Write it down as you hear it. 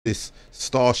this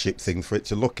starship thing for it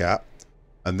to look at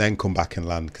and then come back and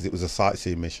land because it was a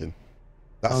sightseeing mission.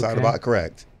 That sound about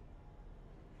correct?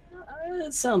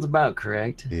 It sounds about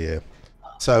correct. Yeah.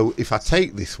 So if I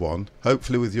take this one,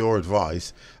 hopefully with your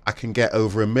advice, I can get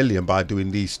over 1 million by doing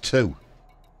these two.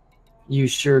 You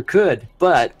sure could,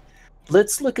 but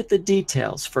let's look at the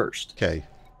details first. Okay.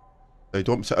 So you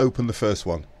want me to open the first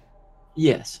one?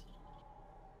 Yes.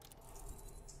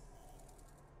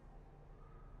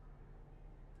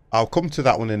 I'll come to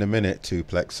that one in a minute,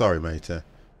 Tuplex. Sorry, matey.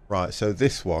 Right, so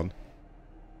this one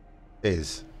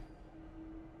is...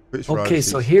 Okay,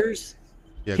 so here's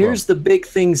the big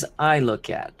things I look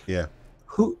at. Yeah.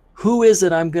 Who is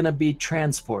it I'm going to be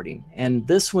transporting? And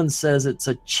this one says it's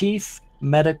a chief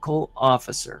medical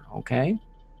officer, okay?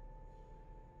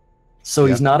 So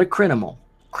he's not a criminal.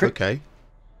 Okay.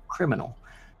 Criminal.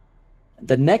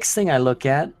 The next thing I look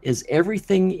at is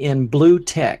everything in blue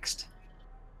text.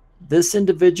 This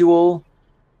individual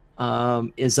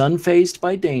is unfazed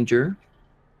by danger.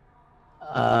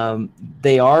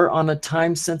 They are on a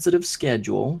time-sensitive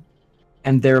schedule,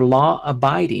 and they're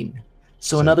law-abiding.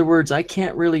 So in other words, I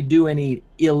can't really do any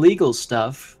illegal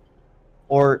stuff,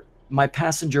 or my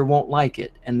passenger won't like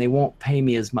it, and they won't pay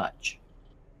me as much.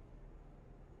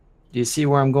 Do you see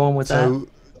where I'm going with that? So,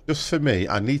 just for me,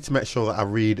 I need to make sure that I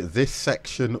read this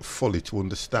section fully to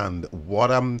understand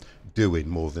what I'm doing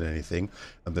more than anything.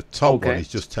 And the top one is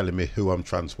just telling me who I'm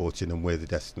transporting and where the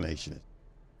destination is.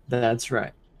 That's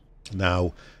right.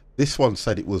 Now, this one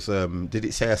said it was, did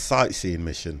it say a sightseeing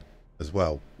mission as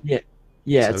well? Yeah.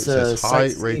 Yeah, so it says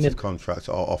high-rated contracts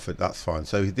are offered. That's fine.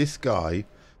 So this guy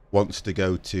wants to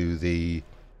go to the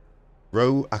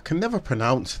I can never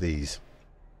pronounce these.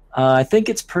 I think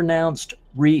it's pronounced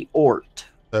Reort.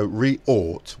 So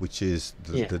Reort, which is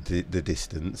the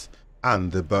distance,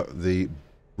 and the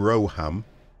Broham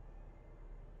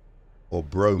or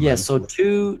Broman. Yeah, so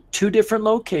two different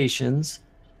locations,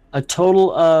 a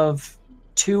total of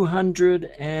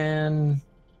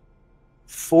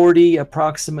 240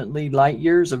 approximately light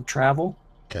years of travel.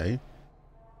 Okay.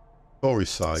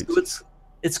 Tourist site. So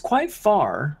it's quite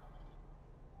far.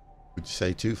 Would you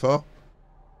say too far?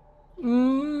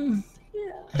 Yeah.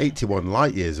 81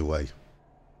 light years away.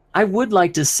 I would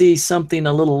like to see something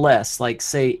a little less, like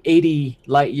say 80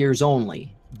 light years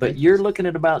only. But you're looking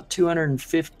at about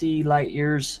 250 light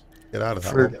years. Get out of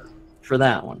that one. For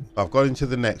that one. I've got into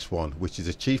the next one, which is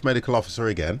a chief medical officer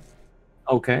again.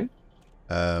 Okay.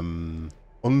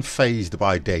 Unfazed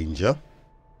by danger.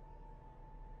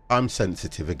 Time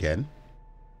sensitive again.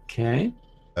 Okay.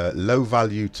 Low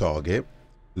value target.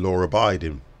 Law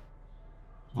abiding.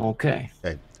 Okay.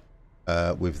 Okay.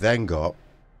 We've then got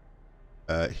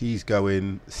he's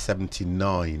going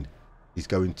 79. He's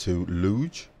going to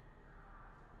Luge.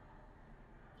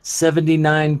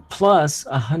 79 plus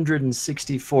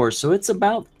 164. So it's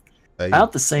about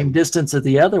the same distance as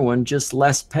the other one, just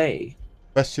less pay.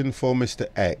 Question for Mr.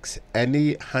 X.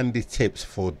 Any handy tips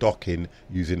for docking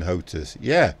using HOTAS?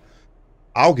 Yeah,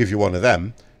 I'll give you one of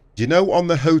them. Do you know on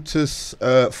the HOTAS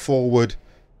forward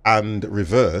and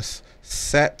reverse,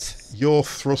 set your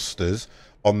thrusters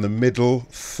on the middle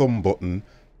thumb button,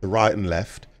 the right and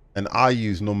left, and I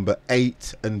use number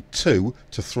 8 and 2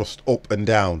 to thrust up and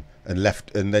down and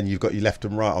left, and then you've got your left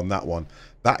and right on that one.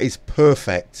 That is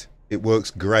perfect. It works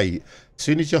great. As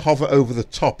soon as you hover over the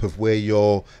top of where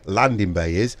your landing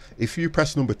bay is, if you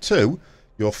press number 2,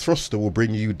 your thruster will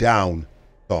bring you down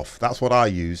off. That's what I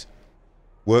use.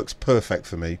 Works perfect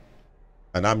for me.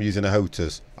 And I'm using a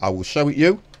HOTAS. I will show it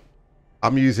you.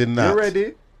 I'm using that. You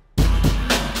ready?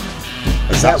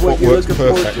 And that's what works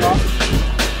perfectly.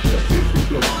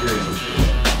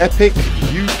 Epic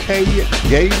UK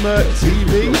Gamer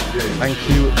TV. Thank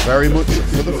you very much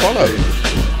for the follow.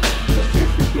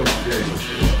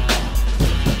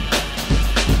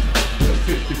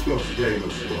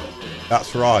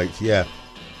 That's right, yeah.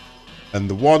 And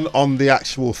the one on the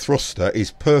actual thruster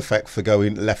is perfect for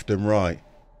going left and right.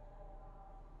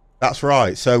 That's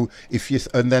right. So if you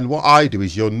and then what I do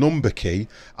is your number key,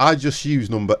 I just use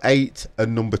number 8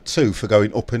 and number 2 for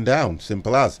going up and down,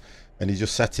 simple as. And you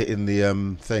just set it in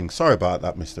the thing. Sorry about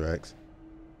that, Mr. X.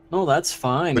 No, that's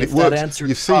fine. But if it works. That answers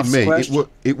You've seen me. question.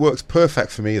 It works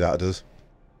perfect for me. That does.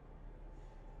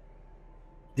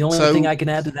 The only thing I can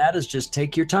add to that is just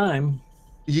take your time.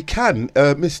 You can,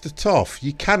 Mr. Toff,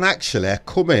 you can actually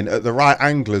come in at the right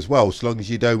angle as well, so long as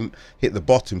you don't hit the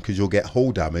bottom, because you'll get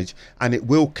hull damage, and it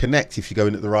will connect if you're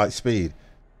going at the right speed.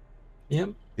 Yep.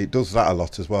 It does that a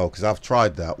lot as well, because I've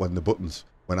tried that when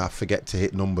I forget to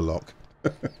hit number lock.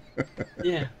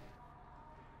 Yeah.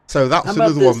 So that's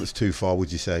another one that's too far,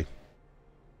 would you say?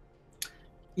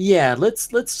 Yeah,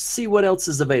 let's see what else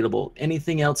is available.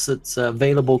 Anything else that's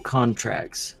available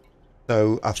contracts.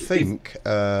 So I think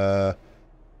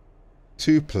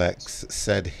Tuplex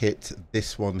said hit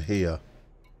this one here.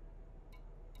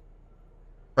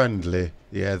 Friendly.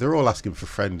 Yeah, they're all asking for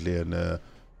friendly and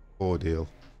cordial.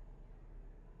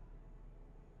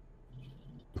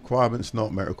 Requirements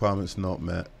not met, requirements not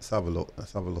met. Let's have a look.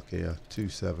 Let's have a look here.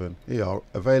 27. Here are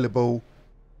available.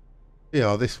 Here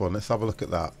are this one. Let's have a look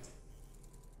at that.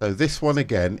 So this one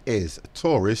again is a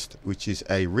tourist, which is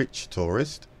a rich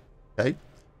tourist. Okay.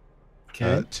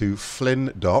 Okay. To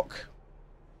Flynn Dock.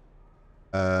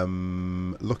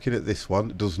 Looking at this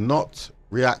one, does not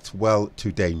react well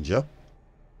to danger.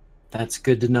 That's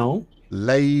good to know.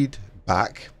 Laid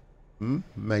back.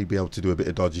 May be able to do a bit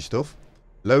of dodgy stuff.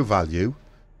 Low value.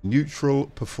 Neutral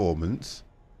performance.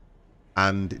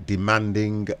 And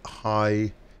demanding,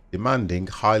 highly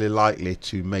likely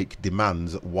to make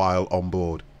demands while on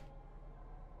board.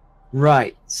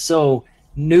 Right. So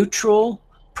neutral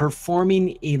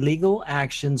performing illegal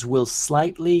actions will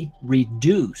slightly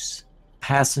reduce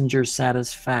passenger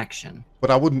satisfaction.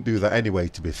 But I wouldn't do that anyway,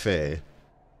 to be fair.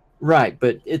 Right,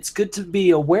 but it's good to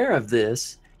be aware of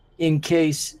this in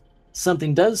case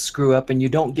something does screw up and you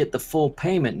don't get the full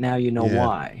payment. Now you know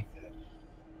why.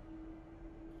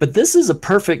 But this is a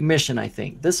perfect mission, I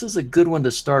think. This is a good one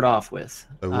to start off with.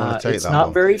 So it's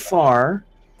not very far,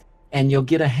 and you'll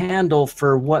get a handle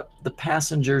for what the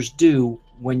passengers do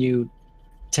when you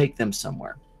take them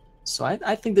somewhere. So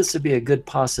I think this would be a good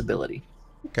possibility.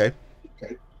 Okay.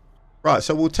 Right,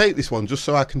 so we'll take this one just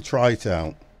so I can try it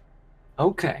out.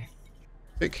 Okay.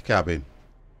 Pick cabin.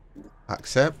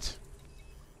 Accept.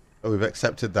 Oh, we've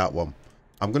accepted that one.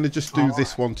 I'm going to just do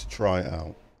this one to try it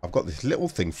out. I've got this little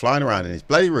thing flying around in this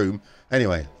bloody room.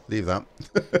 Anyway, leave that.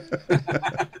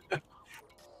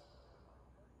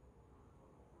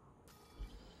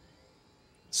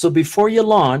 So before you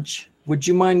launch, would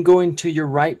you mind going to your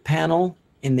right panel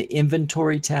in the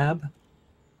inventory tab?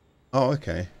 Oh,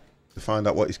 okay. To find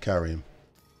out what he's carrying.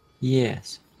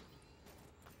 Yes.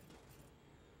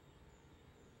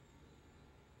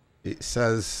 It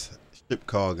says ship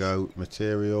cargo,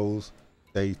 materials,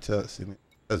 data.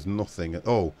 There's nothing.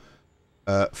 Oh,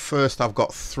 first I've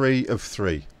got 3 of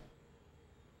 3.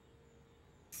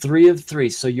 3 of 3.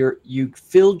 So you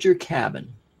filled your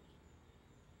cabin.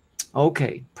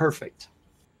 Okay, perfect.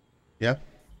 Yeah.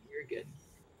 Very good.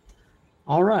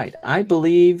 All right, I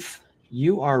believe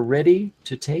you are ready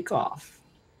to take off.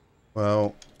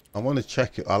 Well, I want to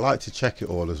check it. I like to check it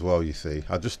all as well, you see.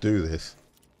 I just do this.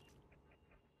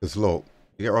 Because look,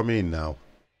 you get what I mean now?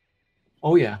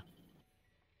 Oh, yeah.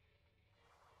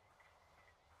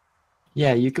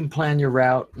 Yeah, you can plan your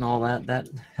route and all that. That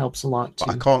helps a lot, too.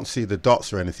 But I can't see the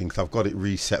dots or anything because I've got it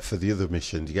reset for the other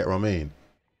mission. Do you get what I mean?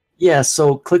 Yeah,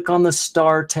 so click on the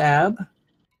star tab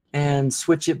and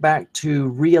switch it back to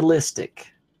realistic.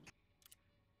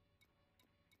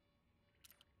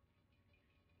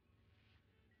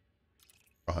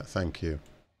 Right, thank you.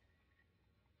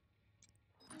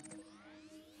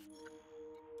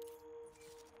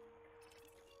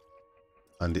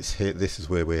 And it's here. This is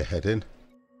where we're heading.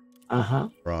 Uh-huh.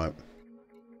 Right.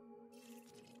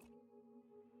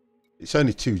 It's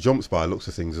only 2 jumps by looks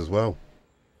of things as well.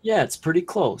 Yeah, it's pretty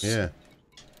close. Yeah.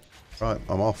 Right,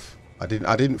 I'm off. I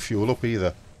didn't fuel up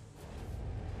either.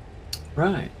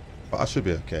 Right. But I should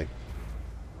be okay.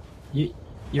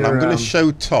 I'm going to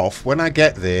show Toff when I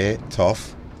get there,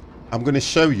 Toff. I'm going to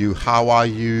show you how I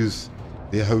use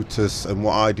the HOTUS and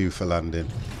what I do for landing.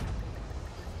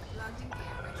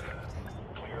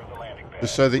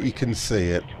 Just so that you can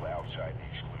see it.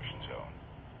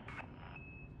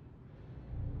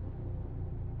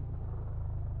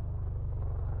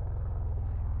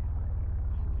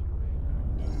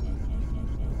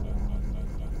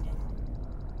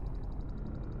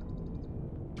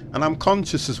 And I'm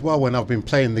conscious as well when I've been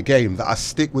playing the game that I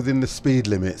stick within the speed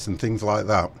limits and things like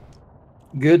that.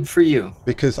 Good for you.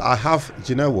 Because I have,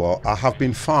 do you know what? I have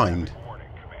been fined.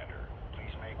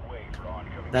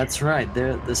 That's right.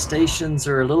 The stations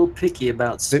are a little picky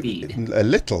about speed. A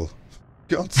little.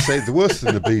 God save the worse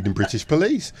than the bleeding British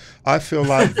police. I feel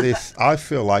like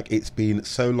it's been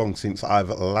so long since I've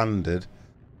landed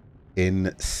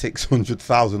in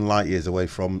 600,000 light years away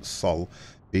from Sol,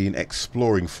 been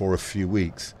exploring for a few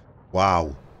weeks.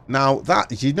 Wow. Now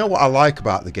that, you know what I like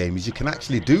about the game is you can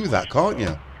actually do that, can't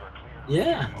you?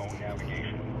 Yeah.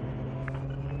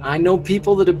 I know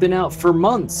people that have been out for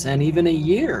months and even a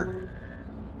year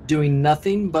doing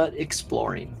nothing but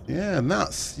exploring. Yeah, and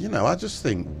that's, you know, I just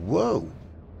think, whoa.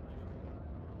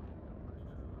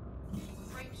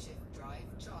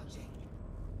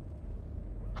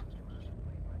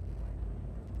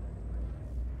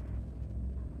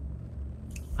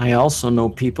 I also know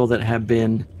people that have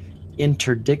been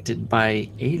interdicted by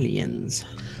aliens.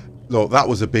 Look, that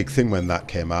was a big thing when that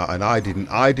came out, and I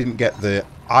didn't get the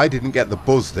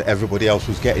buzz that everybody else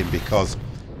was getting because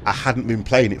I hadn't been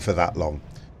playing it for that long.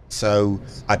 So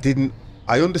I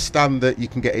understand that you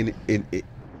can get in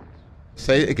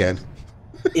say it again.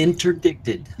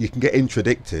 Interdicted. You can get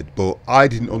interdicted, but I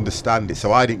didn't understand it,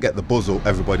 so I didn't get the buzz up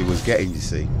everybody was getting, you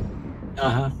see.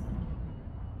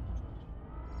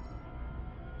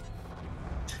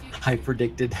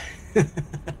 Hyperdicted.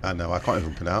 I know, I can't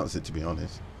even pronounce it, to be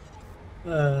honest.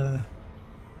 I've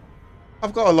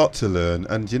got a lot to learn,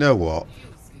 and you know what?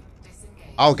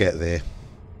 I'll get there.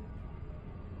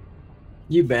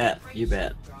 You bet. You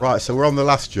bet. Right, so we're on the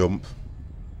last jump.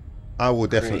 I will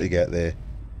definitely get there.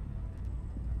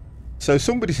 So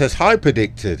somebody says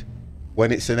hyperdicted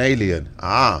when it's an alien.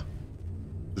 Does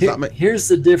that make... Here's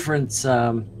the difference.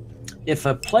 If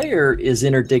a player is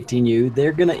interdicting you,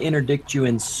 they're going to interdict you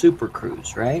in Super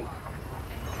Cruise, right?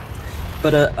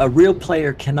 But a real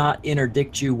player cannot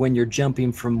interdict you when you're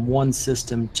jumping from one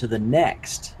system to the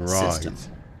next system.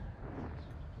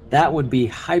 That would be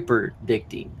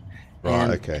hyperdicting.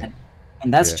 Right, okay.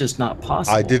 And that's just not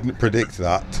possible. I didn't predict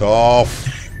that. Tough.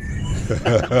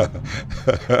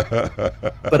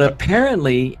 But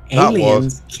apparently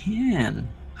aliens can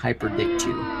hyperdict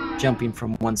you, jumping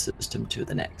from one system to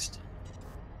the next.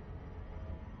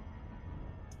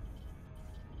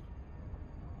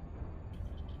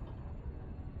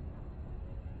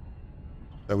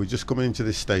 So we're just coming into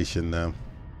this station now.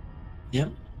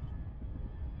 Yep.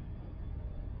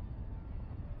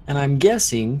 And I'm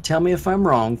guessing, tell me if I'm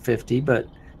wrong, 50, but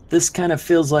this kind of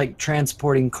feels like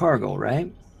transporting cargo,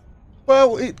 right?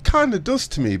 Well, it kind of does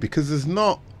to me, because there's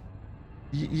not...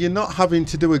 You're not having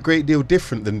to do a great deal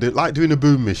different than like doing a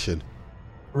boom mission.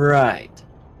 Right.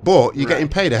 But you're getting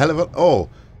paid a hell of a... Oh,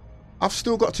 I've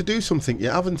still got to do something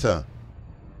yet, haven't I?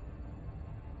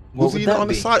 Was he not on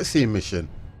a sightseeing mission?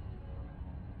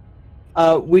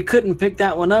 We couldn't pick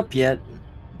that one up yet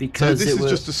because so this is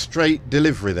just a straight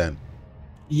delivery then?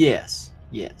 Yes,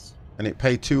 yes. And it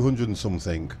paid 200 and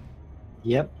something?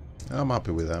 Yep. I'm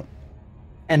happy with that.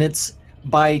 And it's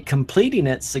by completing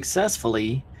it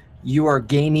successfully, you are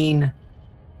gaining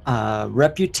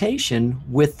reputation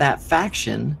with that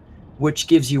faction, which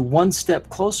gives you one step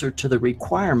closer to the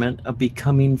requirement of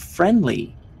becoming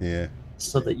friendly. Yeah.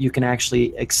 So that you can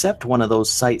actually accept one of those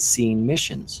sightseeing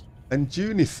missions. And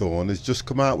Junithorn has just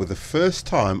come out with the first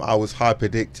time I was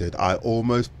hyperdicted. I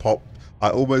almost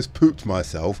pooped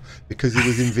myself because it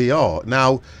was in VR.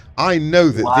 Now, I know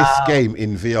that this game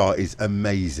in VR is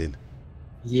amazing.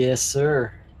 Yes,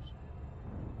 sir.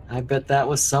 I bet that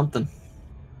was something.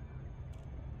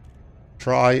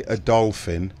 Try a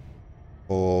dolphin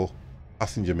or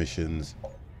passenger missions.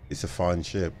 It's a fine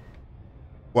ship.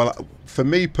 Well, for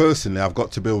me personally, I've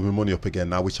got to build my money up again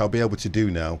now, which I'll be able to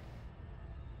do now.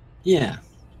 Yeah.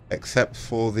 Except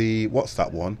for the... What's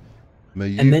that one?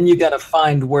 And then you got to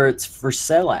find where it's for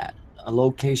sale at. A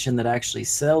location that actually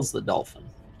sells the dolphin.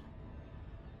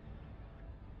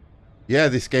 Yeah,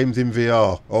 this game's in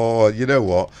VR. Oh, you know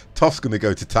what? Toff's going to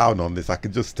go to town on this, I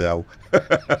can just tell.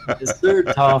 Yes, sir,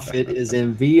 Toff. It is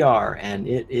in VR, and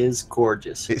it is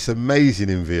gorgeous. It's amazing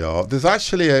in VR. There's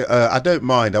actually I don't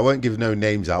mind, I won't give no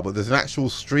names out, but there's an actual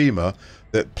streamer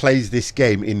that plays this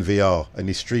game in VR, and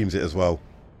he streams it as well.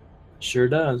 Sure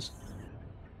does.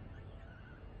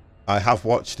 I have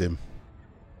watched him.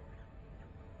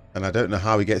 And I don't know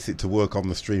how he gets it to work on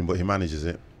the stream, but he manages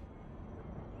it.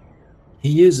 He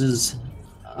uses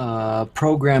a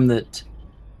program that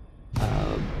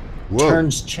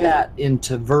turns chat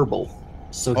into verbal,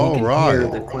 so he can hear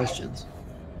the questions.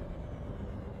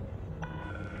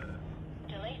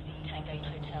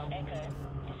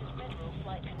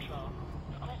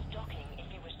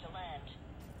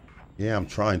 Yeah, I'm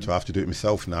trying to. I have to do it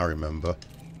myself now, remember.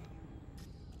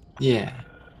 Yeah.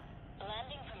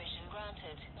 Landing permission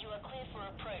granted. You are clear for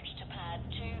approach to pad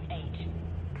 28.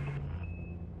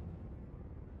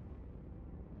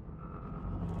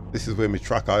 This is where my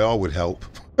track IR would help.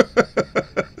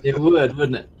 It would,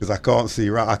 wouldn't it? Because I can't see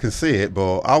right. I can see it,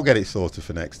 but I'll get it sorted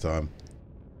for next time.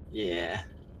 Yeah.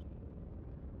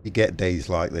 You get days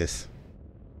like this.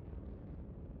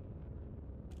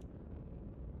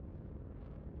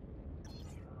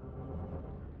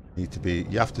 Need to be.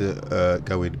 You have to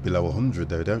go in below 100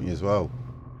 though, don't you, as well?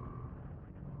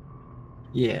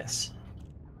 Yes.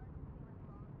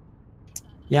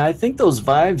 Yeah, I think those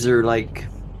Vives are like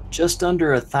just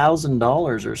under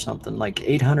 $1,000 or something, like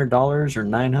 $800 or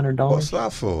 $900. What's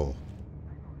that for?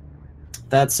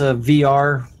 That's a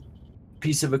VR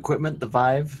piece of equipment, the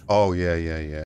Vive. Oh yeah, yeah, yeah.